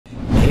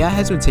AI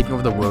has been taking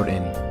over the world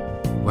in,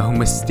 well,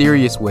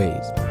 mysterious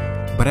ways.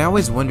 But I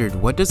always wondered,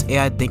 what does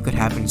AI think could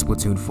happen in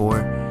Splatoon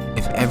 4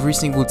 if every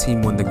single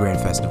team won the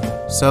Grand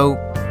Festival? So,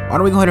 why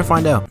don't we go ahead and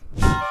find out?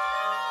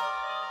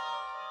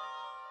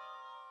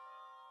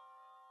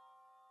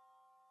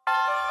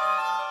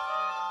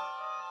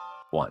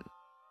 One,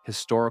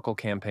 historical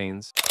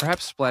campaigns.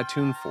 Perhaps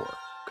Splatoon 4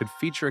 could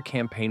feature a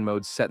campaign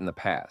mode set in the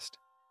past,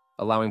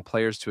 allowing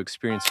players to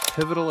experience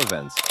pivotal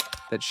events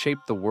that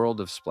shaped the world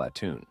of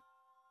Splatoon.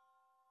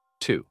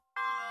 2.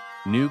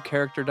 New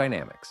character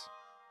dynamics.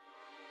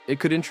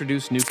 It could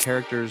introduce new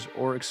characters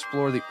or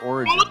explore the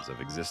origins of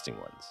existing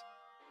ones,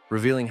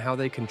 revealing how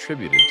they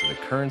contributed to the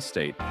current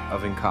state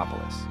of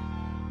Inkopolis.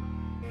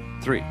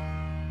 3.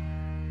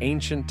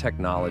 Ancient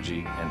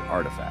technology and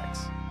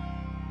artifacts.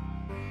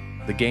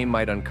 The game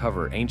might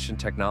uncover ancient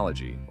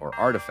technology or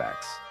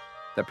artifacts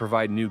that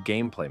provide new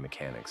gameplay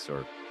mechanics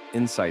or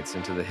insights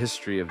into the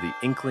history of the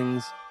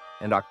Inklings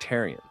and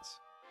Octarians.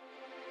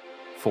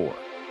 4.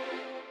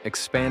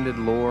 Expanded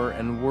lore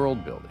and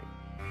world building.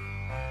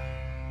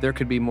 There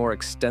could be more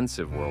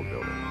extensive world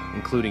building,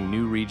 including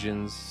new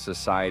regions,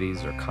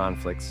 societies, or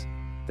conflicts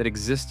that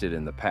existed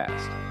in the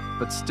past,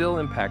 but still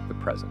impact the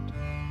present.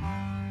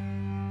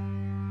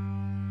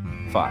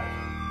 5.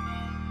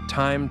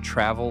 Time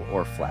travel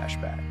or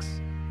flashbacks.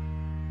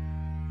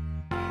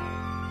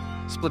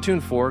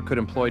 Splatoon 4 could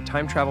employ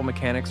time travel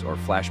mechanics or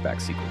flashback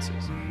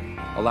sequences,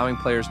 allowing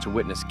players to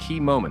witness key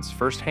moments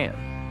firsthand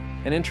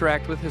and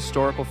interact with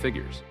historical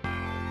figures.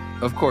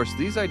 Of course,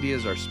 these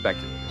ideas are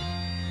speculative,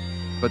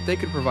 but they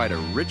could provide a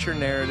richer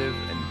narrative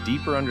and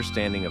deeper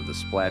understanding of the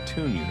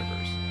Splatoon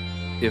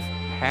universe if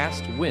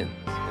past wins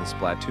in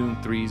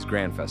Splatoon 3's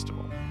Grand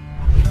Festival.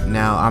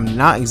 Now, I'm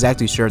not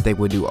exactly sure if they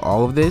would do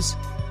all of this,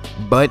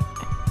 but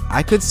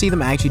I could see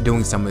them actually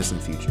doing some of this in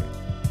the future.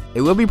 It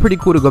would be pretty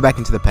cool to go back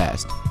into the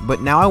past, but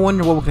now I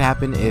wonder what would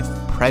happen if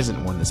Present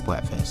won the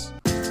Splatfest.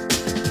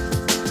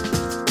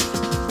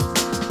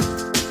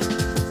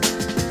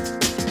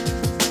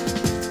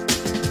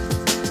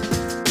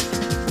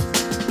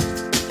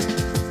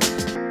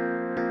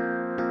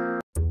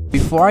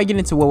 Before I get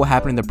into what will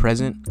happen in the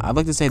present, I'd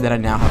like to say that I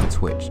now have a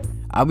Twitch.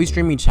 I'll be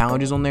streaming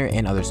challenges on there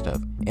and other stuff,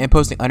 and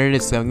posting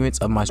unedited segments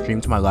of my stream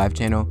to my live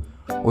channel,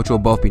 which will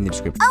both be in the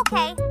description.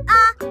 Okay,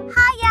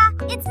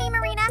 hiya, it's me,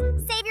 Marina.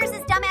 Saviors'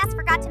 dumbass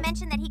forgot to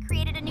mention that he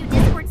created a new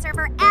Discord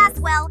server as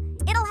well.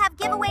 It'll have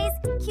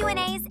giveaways,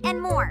 Q&As,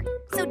 and more.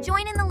 So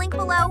join in the link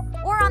below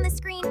or on the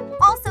screen.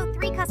 Also,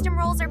 3 custom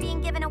roles are being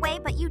given away,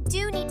 but you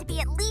do need to be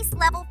at least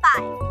level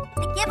 5.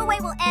 The giveaway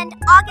will end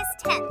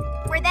August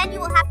 10th, where then you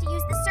will have to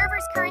use the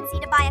server's currency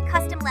to buy a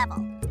custom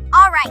level.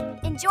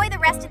 Alright, enjoy the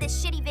rest of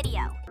this shitty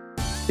video.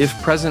 If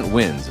Present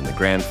wins in the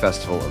Grand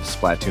Festival of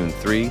Splatoon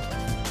 3,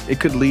 it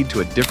could lead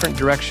to a different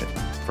direction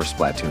for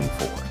Splatoon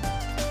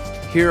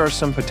 4. Here are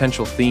some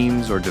potential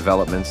themes or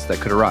developments that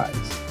could arise.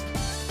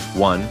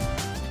 1.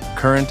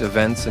 Current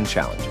events and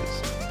challenges.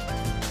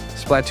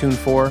 Splatoon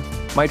 4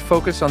 might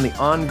focus on the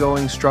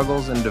ongoing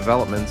struggles and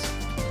developments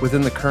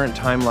within the current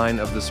timeline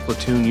of the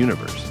Splatoon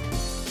universe.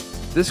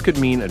 This could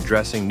mean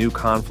addressing new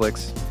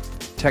conflicts,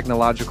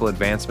 technological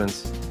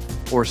advancements,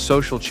 or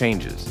social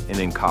changes in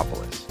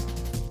Inkopolis.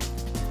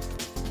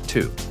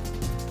 2.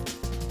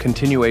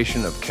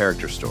 Continuation of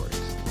character stories.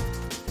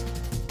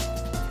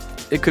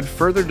 It could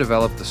further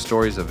develop the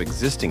stories of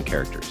existing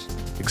characters,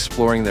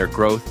 exploring their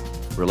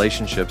growth,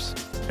 relationships,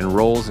 and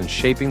roles in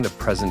shaping the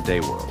present-day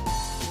world.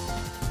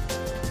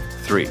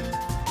 3.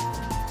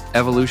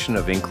 Evolution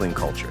of Inkling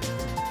culture.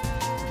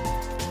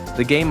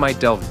 The game might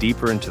delve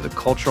deeper into the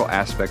cultural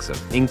aspects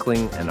of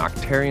Inkling and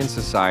Octarian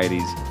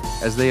societies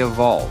as they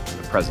evolve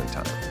in the present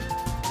time.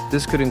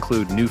 This could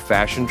include new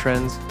fashion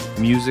trends,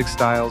 music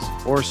styles,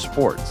 or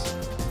sports.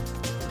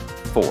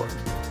 4.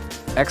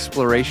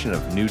 Exploration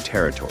of new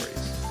territories.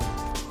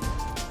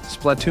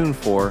 Splatoon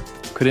 4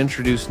 could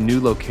introduce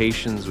new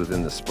locations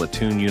within the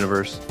Splatoon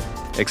universe,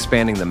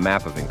 expanding the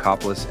map of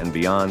Inkopolis and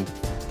beyond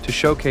to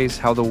showcase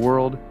how the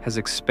world has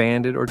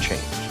expanded or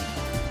changed.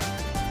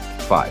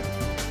 5.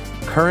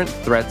 Current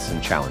threats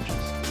and challenges.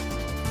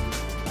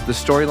 The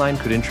storyline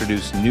could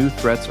introduce new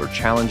threats or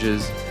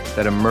challenges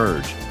that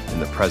emerge in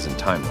the present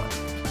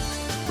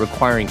timeline,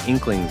 requiring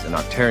Inklings and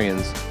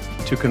Octarians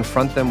to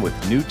confront them with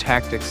new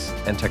tactics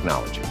and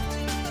technology.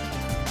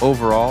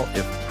 Overall,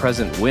 if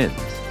Present wins,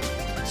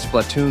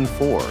 Splatoon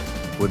 4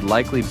 would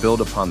likely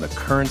build upon the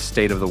current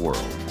state of the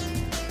world,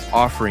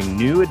 offering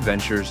new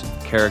adventures,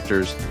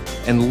 characters,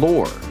 and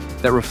lore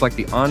that reflect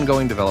the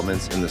ongoing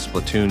developments in the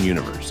Splatoon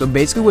universe. So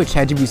basically what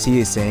ChatGPT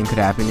is saying could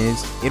happen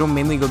is, it'll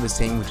mainly go the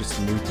same with just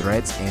new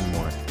threats and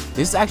more.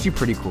 This is actually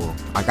pretty cool.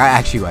 Like, I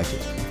actually like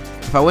it.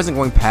 If I wasn't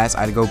going past,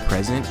 I'd go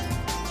present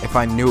if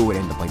I knew it would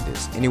end up like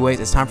this. Anyways,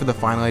 it's time for the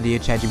final idea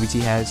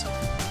ChatGPT has.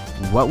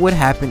 What would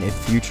happen if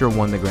Future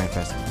won the Grand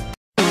Festival?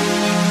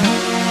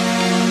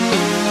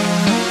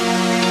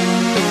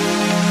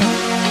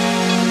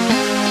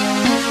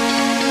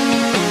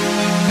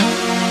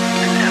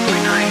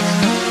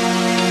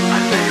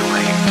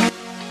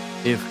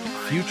 If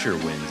Future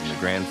wins in the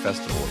Grand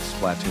Festival of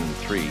Splatoon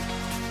 3,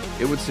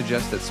 It would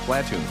suggest that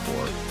Splatoon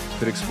 4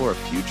 could explore a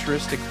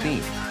futuristic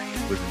theme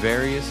with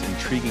various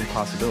intriguing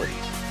possibilities.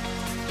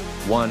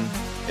 1.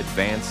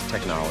 Advanced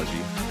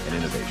technology and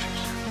innovation.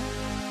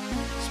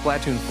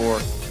 Splatoon 4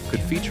 could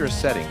feature a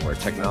setting where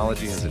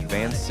technology has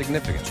advanced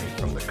significantly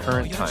from the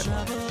current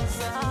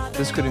timeline.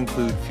 This could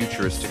include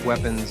futuristic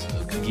weapons,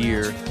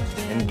 gear,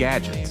 and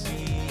gadgets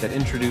that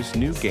introduce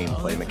new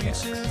gameplay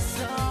mechanics.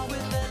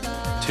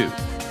 2.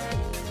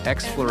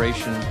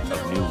 Exploration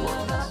of new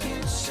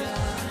worlds.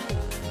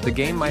 The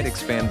game might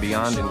expand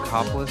beyond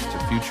Inkopolis to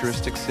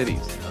futuristic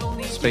cities,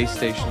 space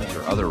stations,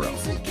 or other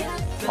realms,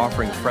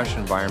 offering fresh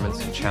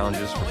environments and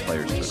challenges for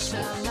players to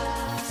explore.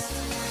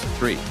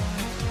 3.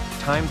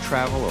 Time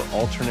travel or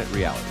alternate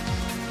realities.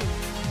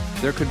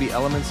 There could be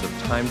elements of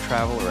time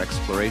travel or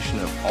exploration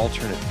of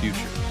alternate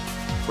futures,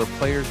 where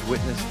players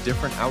witness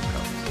different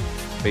outcomes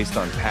based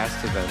on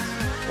past events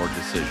or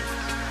decisions.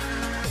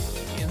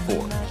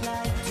 4.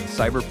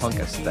 Cyberpunk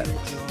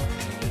aesthetics.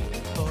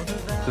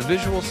 The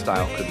visual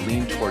style could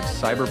lean towards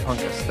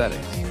cyberpunk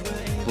aesthetics,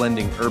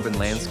 blending urban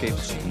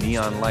landscapes with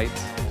neon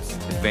lights,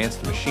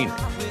 advanced machinery,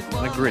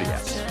 and a gritty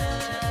atmosphere.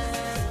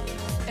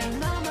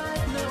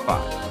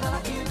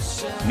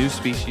 5. New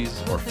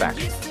species or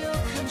factions.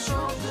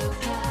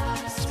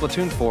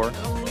 Splatoon 4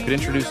 could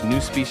introduce new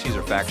species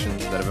or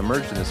factions that have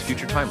emerged in this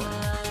future timeline,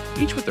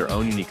 each with their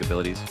own unique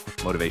abilities,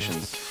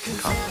 motivations, and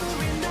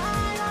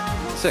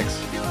conflicts. 6.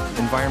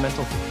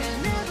 Environmental themes.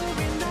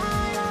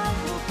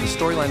 The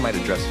storyline might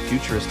address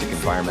futuristic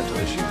environmental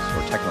issues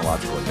or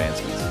technological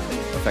advancements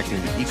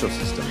affecting the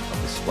ecosystem of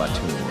the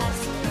Splatoon world.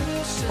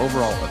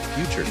 Overall, a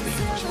future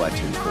theme for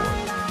Splatoon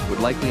 4 would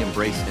likely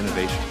embrace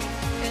innovation,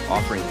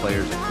 offering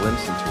players a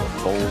glimpse into a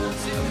bold,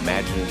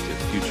 imaginative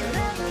future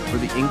for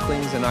the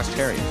Inklings and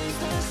Octarians,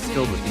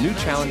 filled with new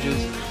challenges,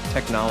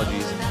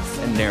 technologies,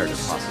 and narrative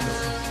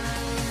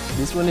possibilities.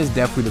 This one is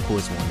definitely the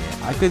coolest one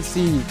yet. I could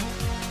see,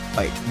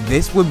 like,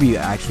 this would be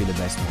actually the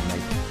best one.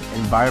 Like,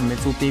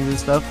 environmental themes and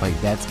stuff, like,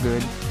 that's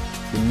good.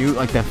 The new,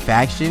 like, the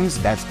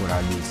factions, that's what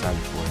I'd be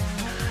excited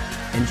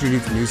for.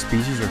 Introduce new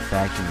species or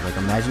factions. Like,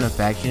 imagine a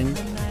faction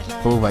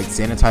full of, like,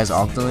 sanitized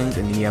octolings,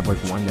 and then you have, like,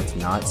 one that's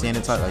not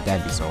sanitized. Like,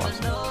 that'd be so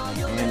awesome.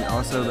 And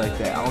also, like,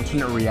 the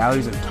alternate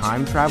realities of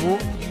time travel.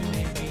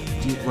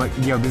 Like,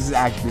 yo, this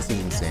is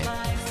insane.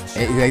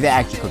 Like,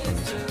 that actually cooked on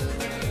this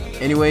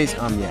one. Anyways,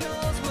 yeah.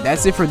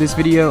 That's it for this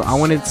video. I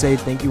wanted to say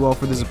thank you all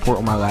for the support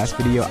on my last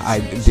video. I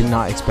did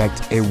not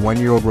expect a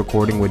 1-year-old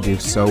recording would do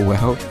so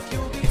well.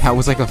 That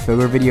was like a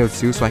filler video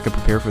too, so I could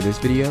prepare for this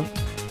video.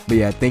 But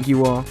yeah, thank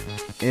you all.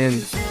 And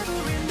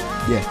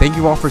yeah, thank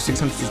you all for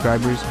 600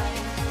 subscribers.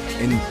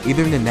 And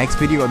either in the next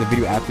video or the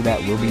video after that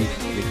will be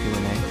the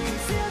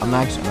Q&A. I'm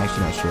actually not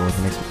sure what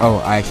the next. Oh,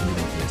 I actually do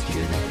know what the next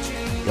video is.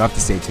 You'll have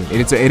to stay tuned.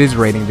 It is a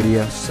rating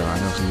video, so I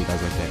know some of you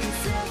guys like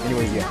that.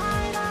 Anyways, yeah.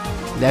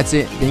 That's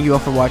it. Thank you all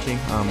for watching.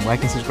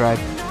 Like and subscribe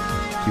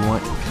if you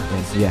want.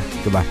 And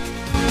yeah, goodbye.